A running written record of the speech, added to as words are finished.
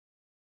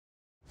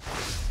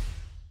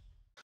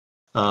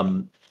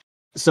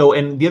So,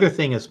 and the other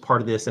thing as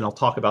part of this, and I'll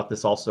talk about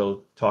this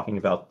also, talking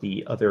about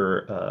the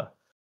other,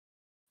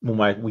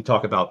 when we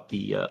talk about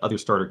the other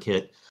starter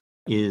kit,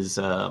 is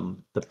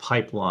the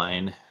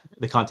pipeline,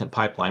 the content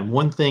pipeline.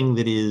 One thing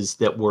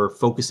that we're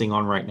focusing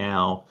on right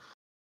now,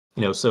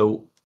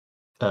 so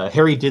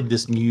Harry did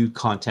this new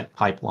content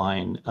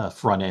pipeline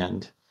front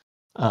end,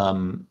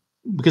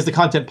 because the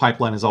content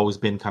pipeline has always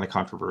been kind of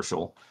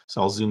controversial.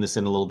 So I'll zoom this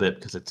in a little bit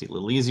because it's a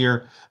little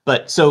easier.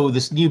 But so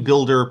this new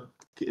builder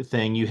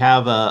thing, you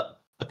have a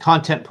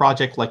content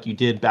project like you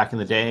did back in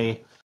the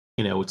day.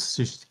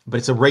 But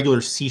it's a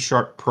regular C#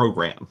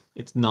 program.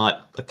 It's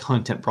not a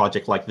content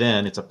project like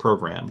then. It's a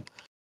program.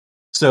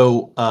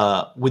 So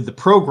with the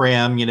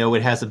program,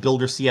 it has a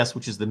builder CS,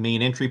 which is the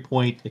main entry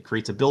point. It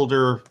creates a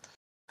builder,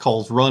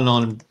 calls run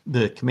on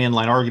the command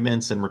line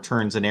arguments, and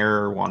returns an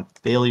error on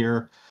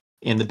failure.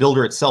 And the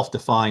builder itself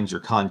defines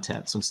your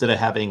content. So instead of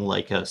having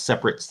like a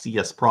separate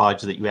CS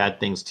proj that you add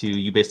things to,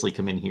 you basically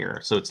come in here.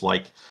 So it's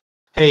like,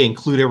 hey,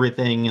 include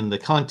everything in the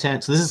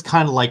content. So this is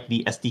kind of like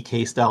the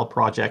SDK style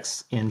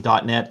projects in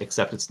 .NET,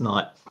 except it's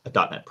not a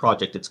 .NET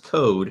project, it's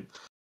code.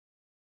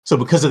 So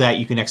because of that,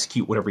 you can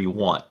execute whatever you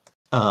want.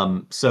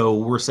 So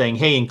we're saying,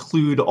 hey,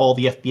 include all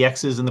the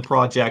FBXs in the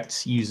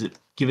project, use the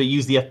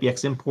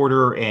FBX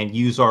importer, and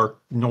use our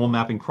normal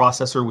mapping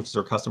processor, which is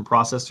our custom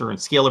processor,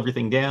 and scale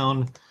everything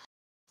down.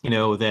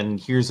 Then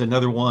here's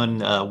another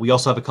one. We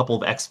also have a couple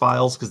of X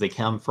files because they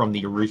come from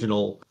the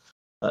original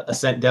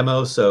Ascent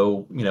demo.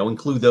 So,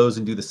 include those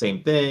and do the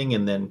same thing,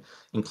 and then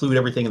include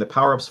everything in the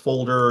power-ups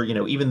folder.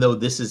 Even though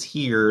this is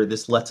here,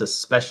 this lets us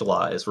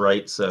specialize,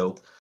 right? So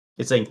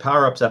it's saying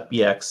power-ups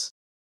FBX,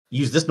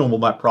 use this normal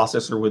map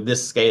processor with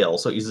this scale.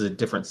 So it uses a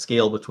different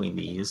scale between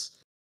these,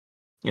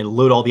 and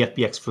load all the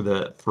FBX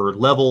for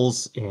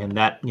levels, and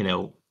that,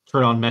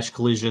 turn on mesh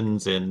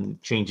collisions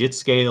and change its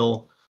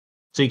scale.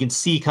 So you can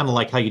see kind of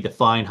like how you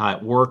define how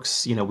it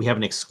works. We have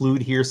an exclude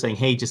here saying,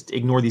 hey, just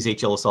ignore these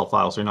HLSL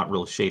files. They're not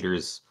real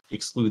shaders.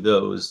 Exclude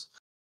those.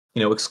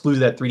 Exclude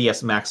that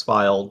 3ds Max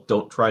file.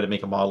 Don't try to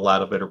make a model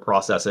out of it or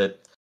process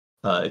it.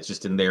 It's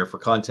just in there for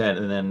content.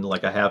 And then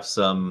like I have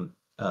some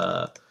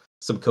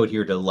code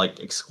here to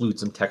like exclude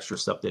some texture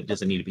stuff that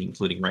doesn't need to be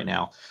including right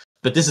now.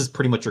 But this is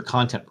pretty much your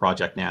content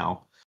project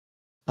now.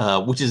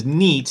 Which is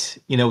neat,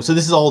 so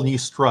this is all new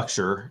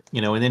structure,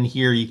 and then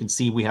here you can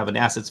see we have an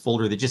assets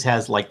folder that just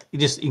has it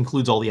just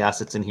includes all the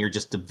assets in here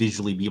just to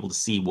visually be able to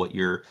see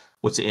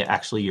what's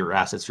actually your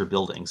assets you're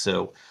building.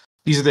 So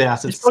these are the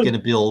assets it's going to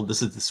build.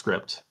 This is the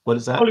script. What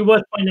is that? Probably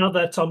worth pointing out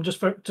there, Tom, just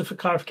for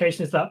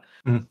clarification, is that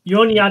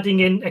you're only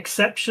adding in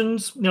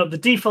exceptions. The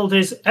default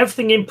is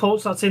everything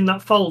imports that's in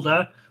that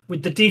folder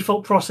with the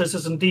default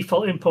processors and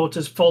default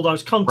importers for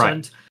those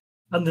content. Right.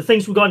 And the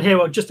things we've got in here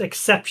are just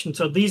exceptions.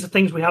 So these are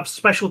things we have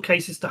special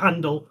cases to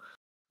handle.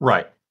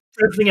 Right.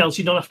 For everything else,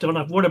 you don't have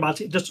to worry about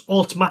it. It just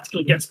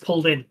automatically gets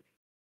pulled in.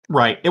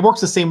 Right. It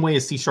works the same way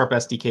as C#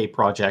 SDK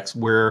projects,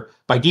 where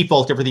by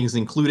default, everything is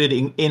included.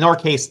 In our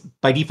case,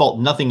 by default,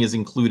 nothing is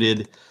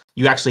included.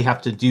 You actually have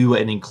to do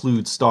an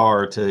include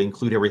star to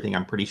include everything.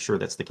 I'm pretty sure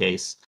that's the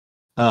case.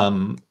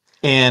 And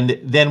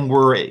then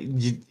we're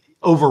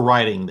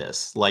overriding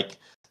this. Like,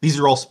 these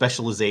are all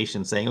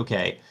specializations saying,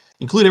 okay,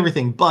 include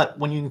everything, but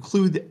when you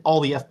include all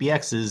the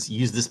FBXs,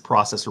 use this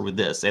processor with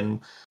this. And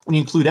when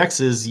you include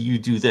X's, you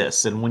do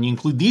this. And when you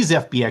include these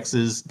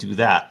FBXs, do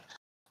that.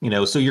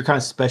 So you're kind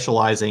of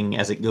specializing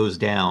as it goes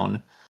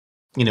down,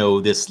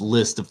 this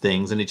list of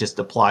things, and it just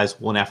applies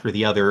one after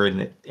the other,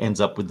 and it ends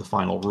up with the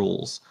final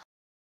rules.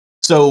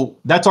 So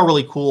that's all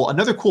really cool.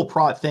 Another cool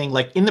thing,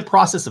 like in the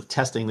process of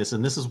testing this,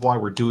 and this is why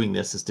we're doing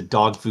this, is to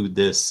dog food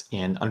this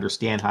and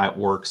understand how it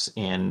works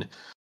and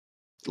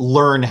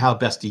learn how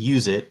best to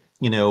use it.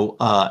 In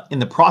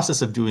the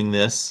process of doing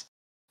this,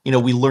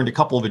 we learned a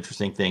couple of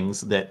interesting things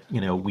that,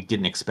 we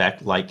didn't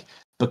expect. Like,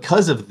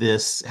 because of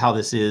this, how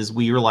this is,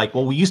 we were like,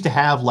 well, we used to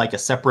have like a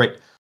separate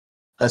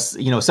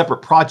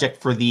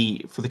project for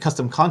the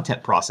custom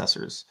content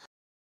processors.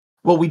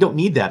 Well, we don't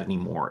need that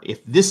anymore.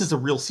 If this is a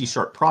real C#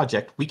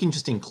 project, we can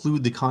just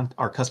include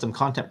our custom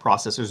content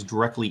processors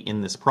directly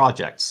in this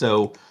project.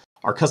 So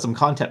our custom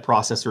content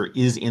processor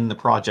is in the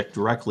project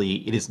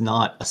directly. It is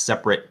not a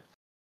separate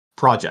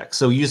project.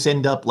 So you just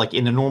end up like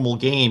in a normal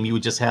game, you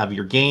would just have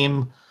your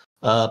game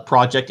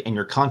project and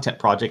your content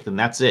project, and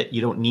that's it.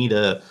 You don't need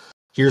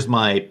here's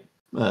my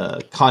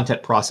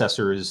content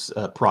processor's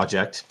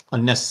project.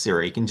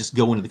 Unnecessary. You can just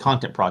go into the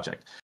content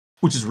project,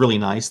 which is really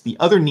nice. The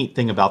other neat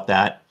thing about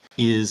that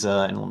is,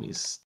 and let me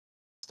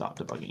stop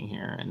debugging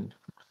here and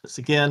this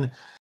again.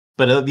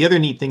 But the other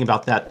neat thing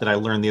about that I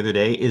learned the other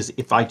day is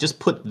if I just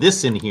put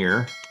this in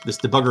here, this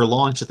debugger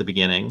launch at the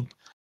beginning,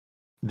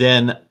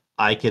 then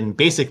I can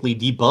basically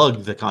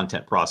debug the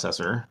content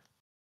processor.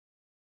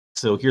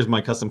 So here's my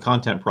custom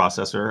content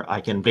processor.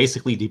 I can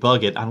basically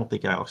debug it. I don't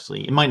think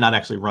it might not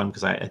actually run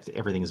because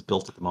everything is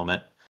built at the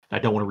moment. I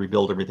don't want to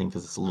rebuild everything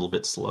because it's a little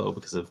bit slow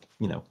because of,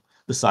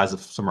 the size of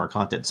some of our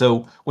content.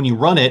 So when you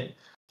run it,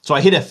 so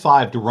I hit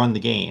F5 to run the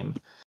game,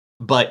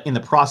 but in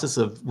the process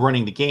of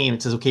running the game,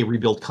 it says, okay,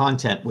 rebuild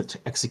content, which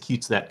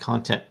executes that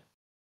content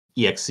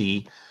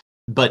exe.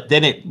 But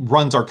then it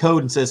runs our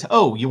code and says,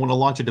 oh, you want to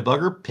launch a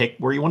debugger? Pick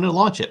where you want to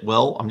launch it.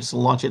 Well, I'm just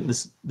going to launch it in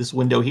this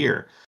window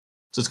here.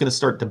 So it's going to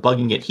start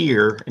debugging it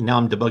here. And now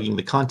I'm debugging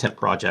the content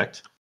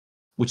project,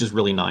 which is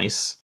really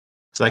nice.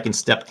 So I can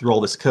step through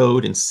all this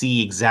code and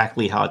see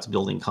exactly how it's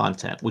building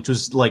content, which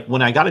was like,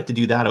 when I got it to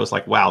do that, I was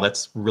like, wow,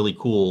 that's really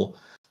cool.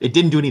 It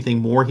didn't do anything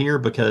more here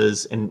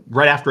because, and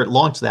right after it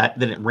launched that,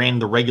 then it ran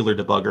the regular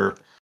debugger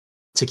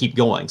to keep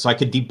going. So I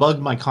could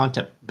debug my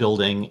content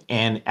building,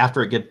 and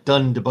after it get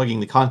done debugging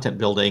the content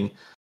building,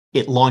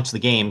 it launched the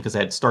game because I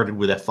had started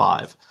with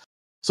F5.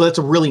 So that's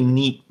a really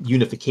neat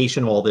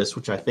unification of all this,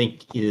 which I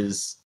think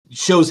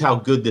shows how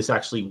good this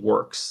actually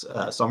works.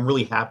 So I'm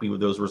really happy with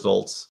those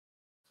results,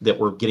 that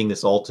we're getting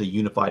this all to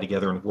unify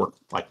together and work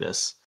like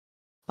this.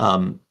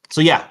 So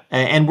yeah,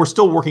 and we're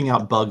still working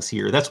out bugs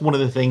here. That's one of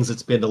the things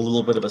that's been a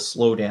little bit of a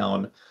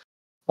slowdown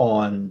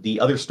on the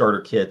other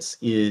starter kits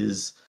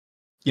is,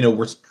 you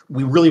know,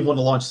 we really want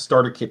to launch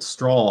starter kits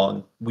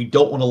strong. We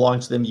don't want to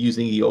launch them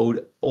using the old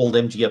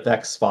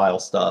MGFX file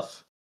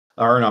stuff,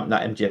 or not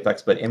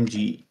MGFX, but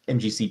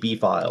MGCB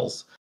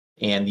files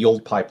and the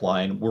old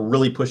pipeline. We're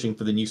really pushing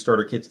for the new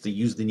starter kits to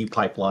use the new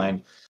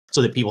pipeline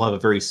so that people have a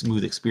very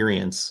smooth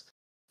experience.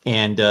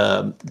 And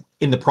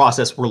in the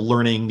process, we're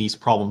learning these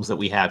problems that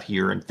we have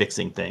here and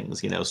fixing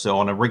things, you know. So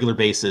on a regular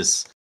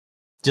basis,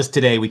 just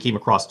today we came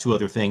across 2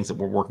 other things that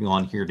we're working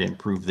on here to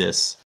improve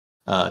this.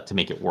 To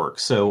make it work.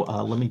 So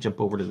let me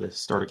jump over to the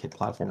starter kit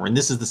platformer, and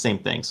this is the same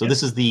thing. So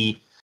this is the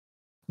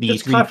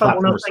 3D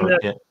platformer starter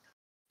kit.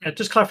 Yeah,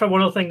 just clarify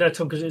one other thing there,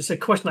 Tom, because it's a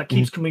question that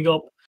keeps coming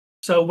up.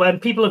 So when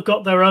people have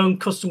got their own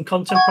custom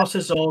content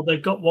process, or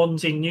they've got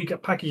ones in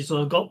NuGet packages,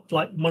 or they've got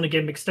like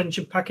MonoGame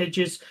extension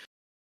packages,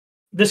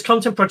 this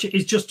content project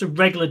is just a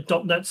regular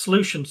 .NET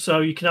solution.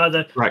 So you can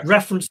either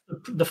reference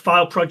the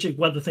file project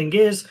where the thing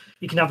is,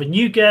 you can have a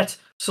NuGet,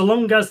 so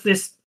long as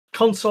this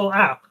console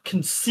app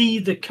can see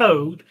the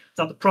code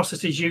that the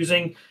process is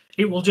using,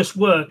 it will just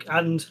work.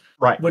 And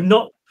we're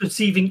not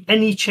perceiving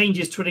any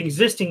changes to an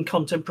existing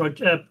content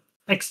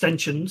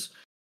extensions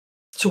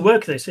to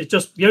work this. It's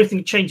just the only thing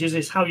that changes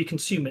is how you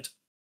consume it.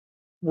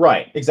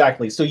 Right,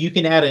 exactly. So you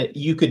can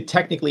you could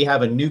technically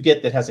have a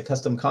NuGet that has a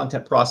custom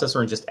content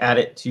processor and just add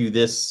it to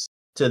this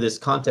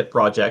content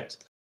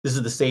project. This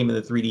is the same in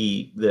the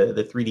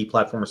 3D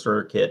platformer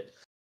starter kit.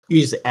 You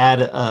just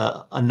add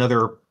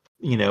another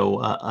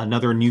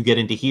NuGet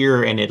into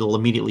here, and it'll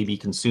immediately be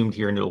consumed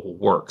here, and it will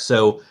work.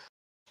 So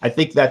I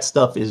think that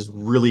stuff is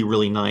really,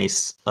 really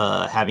nice,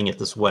 having it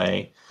this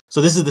way.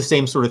 So this is the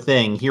same sort of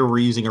thing. Here we're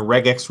using a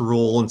regex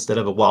rule instead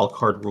of a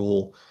wildcard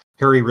rule.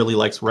 Harry really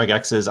likes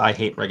regexes. I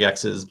hate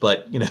regexes,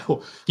 but you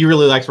know, he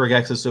really likes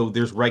regexes. So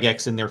there's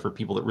regex in there for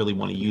people that really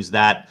want to use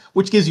that,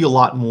 which gives you a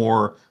lot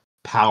more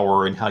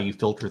power in how you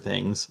filter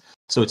things.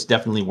 So it's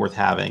definitely worth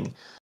having.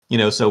 You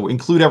know, so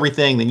include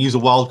everything, then use a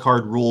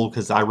wildcard rule,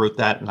 because I wrote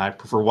that and I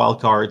prefer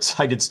wildcards.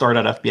 I did start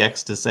out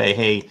FBX to say,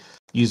 hey,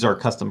 use our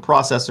custom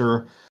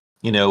processor,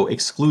 you know,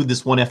 exclude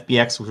this one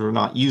FBX because we're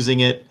not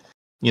using it,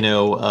 you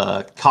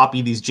know,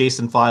 copy these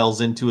JSON files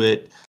into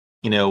it,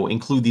 you know,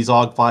 include these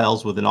OGG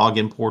files with an OGG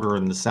importer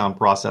and the sound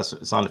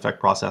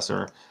effect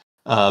processor,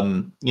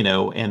 you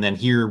know, and then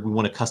here we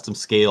want to custom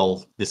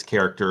scale this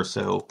character.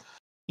 So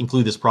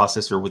include this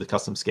processor with a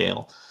custom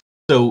scale.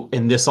 So,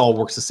 and this all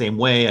works the same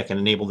way. I can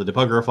enable the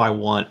debugger if I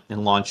want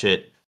and launch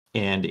it,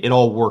 and it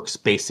all works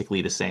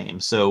basically the same.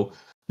 So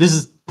this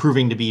is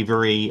proving to be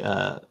very,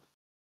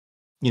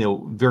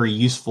 very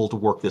useful to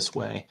work this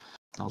way.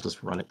 I'll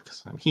just run it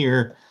because I'm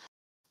here.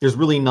 There's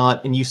really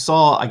not, and you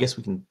saw, I guess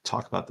we can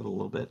talk about that a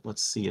little bit.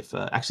 Let's see if,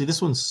 actually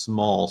this one's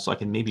small, so I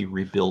can maybe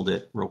rebuild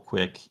it real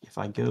quick. If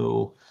I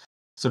go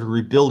sort of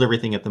rebuild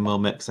everything at the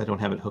moment, because I don't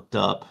have it hooked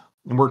up.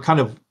 And we're kind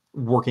of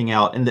working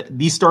out, and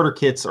these starter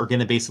kits are going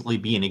to basically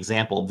be an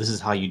example. This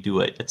is how you do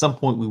it. At some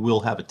point we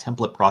will have a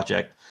template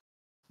project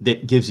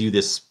that gives you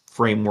this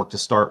framework to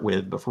start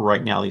with, but for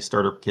right now these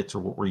starter kits are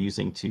what we're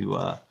using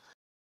to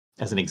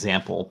as an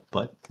example.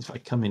 But if I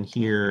come in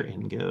here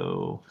and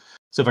go,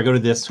 so if I go to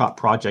this top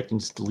project and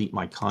just delete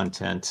my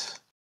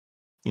content,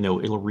 you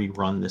know, it'll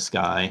rerun this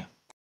guy.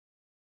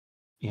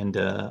 And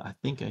I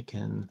think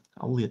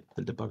I'll let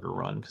the debugger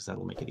run because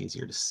that'll make it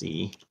easier to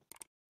see.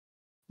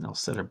 And I'll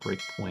set a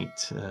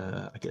breakpoint,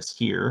 I guess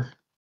here,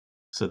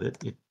 so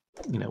that it,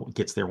 you know, it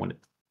gets there when it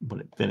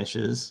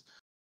finishes.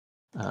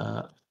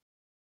 So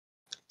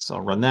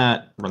I'll run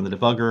that, run the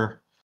debugger.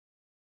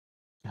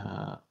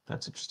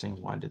 That's interesting.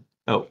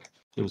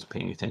 It was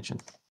paying attention.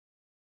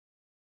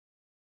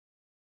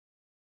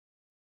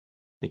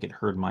 I think it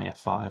heard my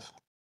F5.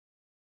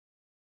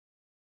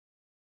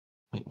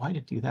 Wait, why did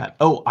it do that?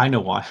 Oh, I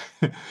know why.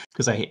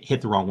 Because I hit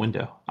the wrong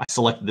window. I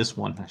selected this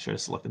one. I should have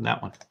selected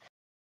that one.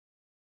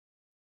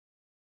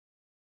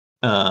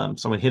 So I'm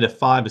going to hit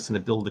F5. It's going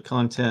to build the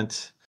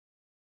content.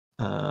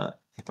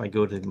 If I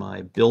go to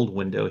my build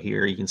window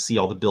here, you can see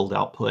all the build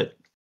output,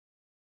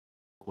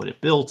 what it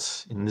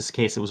built. In this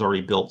case, it was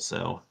already built,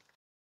 so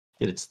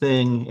did its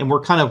thing. And we're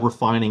kind of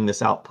refining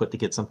this output to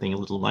get something a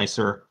little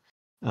nicer.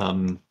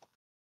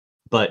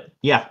 But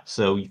yeah,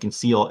 so you can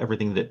see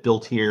everything that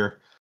built here,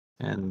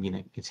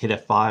 and it's hit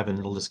F5 and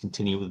it'll just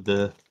continue with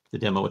the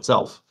demo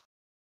itself.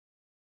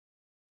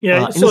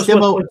 Yeah, In so this it's worth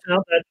demo, pointing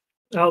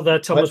out there,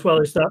 Tom, what? as well,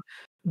 is that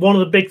one of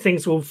the big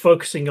things we're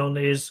focusing on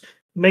is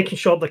making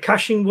sure the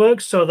caching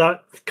works so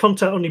that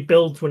content only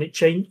builds when it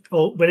change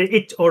or when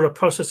it or a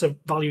process of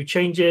value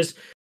changes,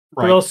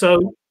 but Right. also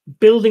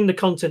building the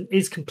content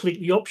is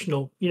completely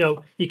optional.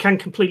 You can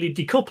completely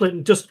decouple it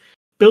and just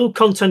build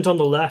content on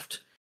the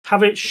left,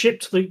 have it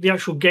shipped to the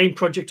actual game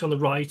project on the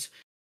right,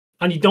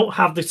 and you don't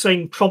have the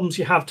same problems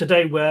you have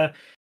today where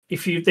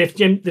if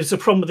there's a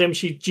problem with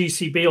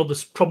MGCB or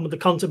there's a problem with the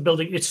content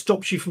building, it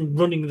stops you from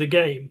running the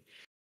game.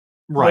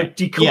 By Right.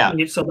 Yeah.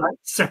 decoupling it so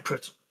that's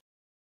separate.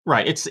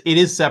 Right. It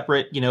is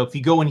separate. If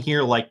you go in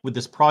here, like with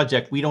this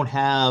project, we don't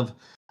have.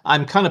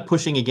 I'm kind of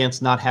pushing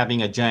against not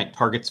having a giant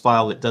targets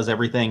file that does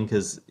everything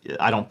because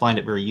I don't find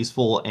it very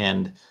useful,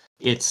 and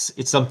it's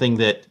something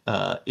that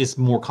is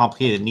more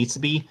complicated than it needs to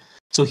be.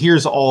 So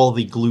here's all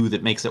the glue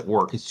that makes it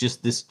work. It's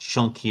just this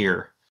chunk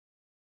here.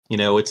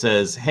 It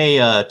says, hey,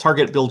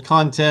 target build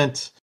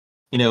content.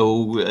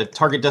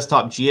 Target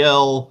desktop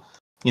GL.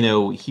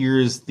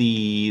 Here's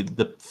the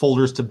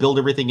folders to build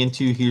everything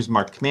into. Here's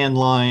my command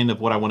line of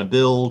what I want to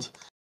build.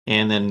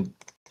 And then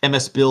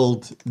MS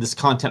build this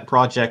content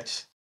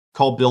project,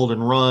 call build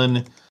and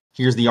run.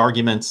 Here's the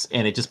arguments,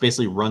 and it just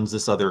basically runs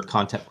this other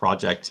content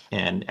project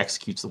and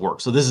executes the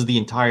work. So this is the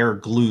entire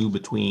glue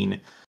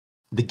between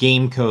the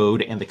game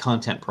code and the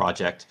content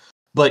project.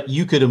 But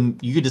you could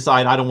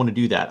decide, I don't want to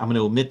do that. I'm going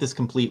to omit this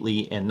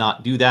completely and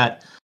not do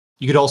that.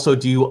 You could also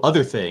do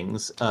other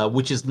things,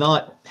 which is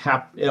not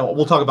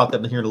we'll talk about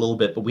them here in a little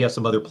bit, but we have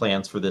some other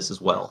plans for this as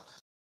well.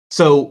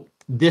 So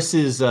this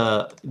is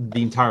the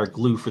entire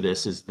glue for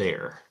this is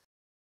there.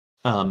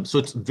 So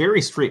it's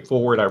very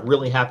straightforward. I'm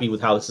really happy with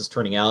how this is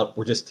turning out.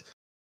 We're just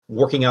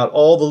working out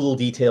all the little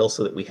details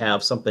so that we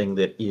have something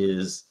that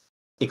is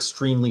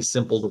extremely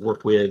simple to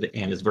work with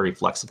and is very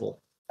flexible.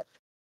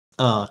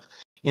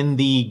 In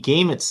the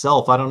game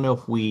itself, I don't know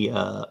if we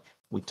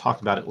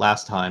talked about it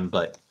last time,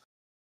 but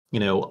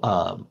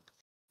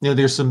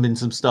there's been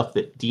some stuff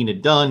that Dean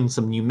had done,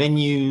 some new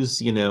menus.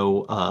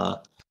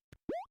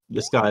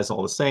 This guy's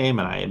all the same,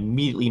 and I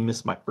immediately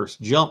missed my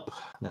first jump.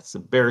 That's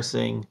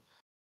embarrassing.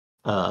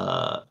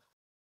 It's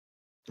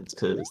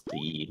because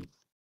the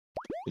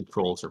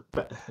controls are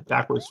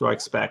backwards, so I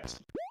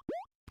expect.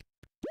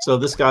 So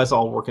this guy's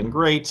all working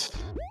great.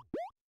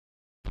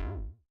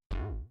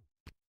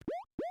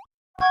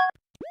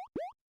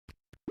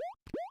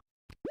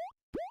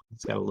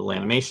 It's got a little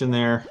animation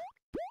there,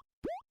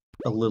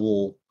 a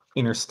little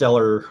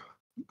interstellar,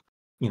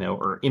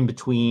 or in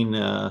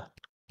between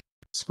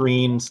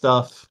screen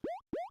stuff.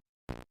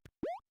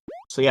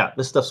 So yeah,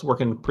 this stuff's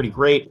working pretty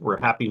great. We're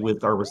happy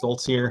with our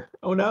results here.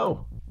 Oh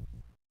no.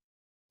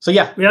 So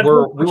yeah, we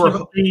were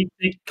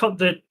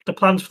the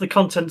plans for the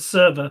content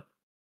server.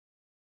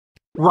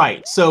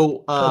 Right.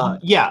 So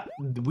yeah,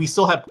 we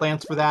still have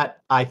plans for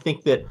that. I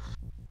think that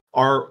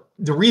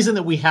the reason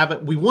that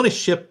we want to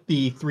ship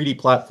the 3D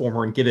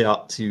platformer and get it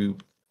out to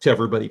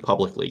everybody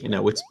publicly.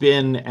 It's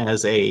been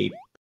as a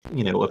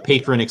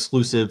patron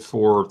exclusive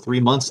for 3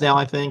 months now,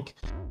 I think.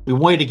 We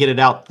wanted to get it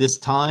out this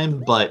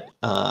time, but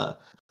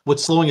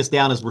what's slowing us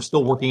down is we're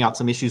still working out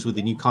some issues with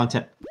the new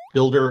content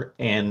builder,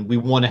 and we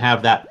want to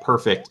have that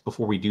perfect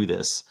before we do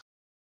this.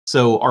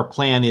 So our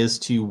plan is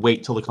to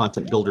wait till the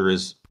content builder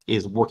is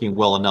working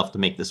well enough to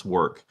make this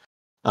work.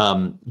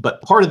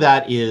 But part of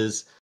that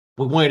is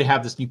we wanted to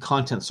have this new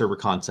content server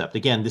concept.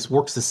 Again, this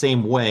works the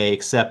same way,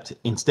 except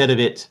instead of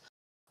it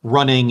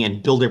running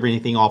and build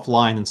everything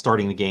offline and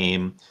starting the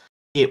game,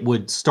 it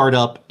would start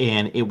up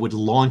and it would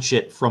launch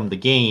it from the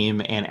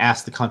game and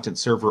ask the content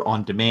server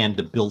on demand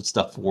to build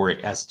stuff for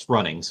it as it's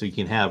running, so you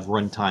can have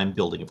runtime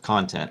building of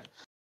content.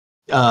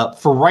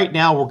 For right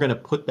now, we're going to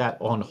put that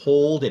on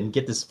hold and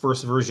get this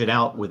first version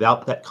out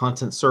without that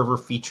content server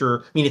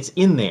feature. I mean, it's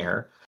in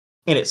there,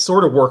 and it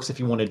sort of works if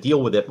you want to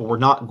deal with it, but we're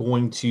not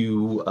going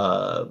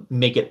to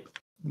make it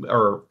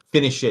or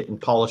finish it and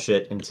polish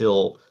it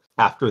until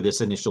after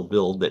this initial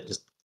build that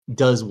just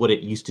does what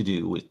it used to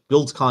do. It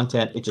builds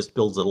content, it just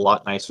builds it a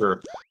lot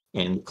nicer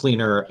and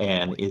cleaner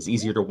and is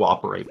easier to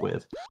operate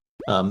with.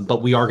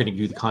 But we are going to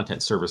do the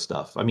content server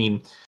stuff. I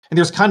mean, and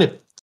there's kind of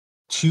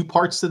two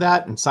parts to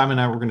that, and Simon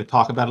and I were going to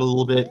talk about it a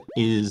little bit,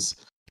 is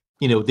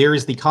there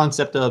is the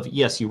concept of,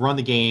 yes, you run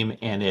the game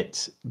and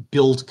it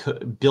builds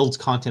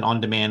content on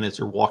demand as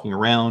you're walking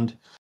around.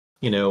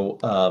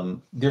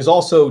 There's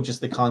also just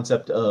the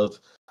concept of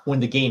when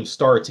the game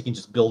starts, it can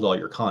just build all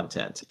your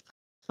content,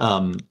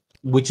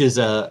 which is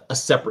a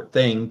separate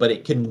thing, but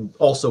it can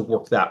also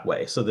work that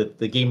way, so that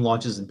the game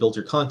launches and builds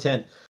your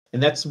content.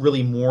 And that's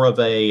really more of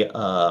a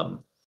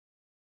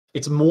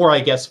it's more,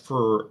 I guess,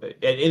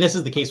 and this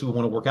is the case we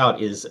want to work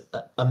out, is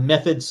a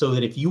method so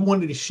that if you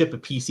wanted to ship a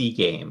PC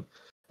game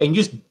and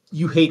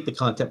you hate the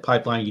content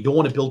pipeline, you don't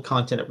want to build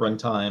content at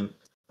runtime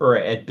or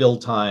at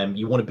build time,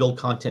 you want to build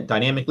content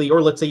dynamically,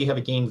 or let's say you have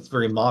a game that's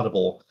very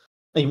moddable,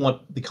 and you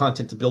want the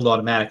content to build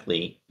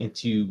automatically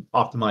into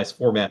optimized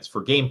formats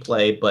for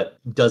gameplay, but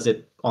does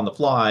it on the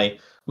fly.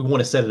 We want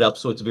to set it up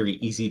so it's very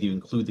easy to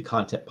include the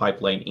content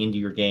pipeline into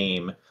your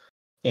game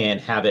and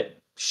have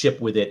it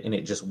ship with it and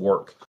it just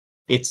work.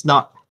 It's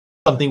not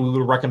something we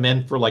would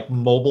recommend for like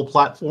mobile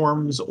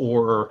platforms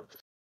or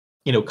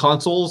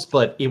consoles,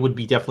 but it would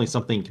be definitely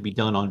something to be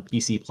done on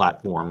PC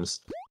platforms.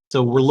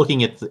 So we're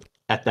looking at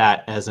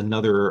that as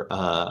another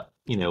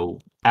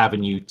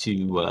avenue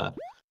to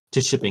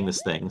shipping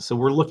this thing. So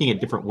we're looking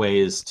at different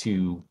ways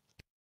to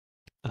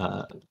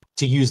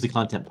use the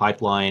content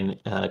pipeline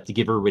to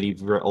give everybody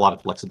a lot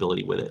of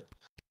flexibility with it.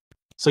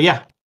 So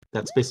yeah,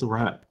 that's basically where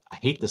I'm at. I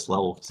hate this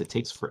level because it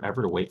takes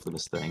forever to wait for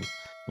this thing,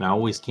 and I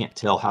always can't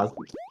tell how.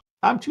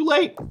 I'm too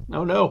late.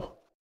 Oh no.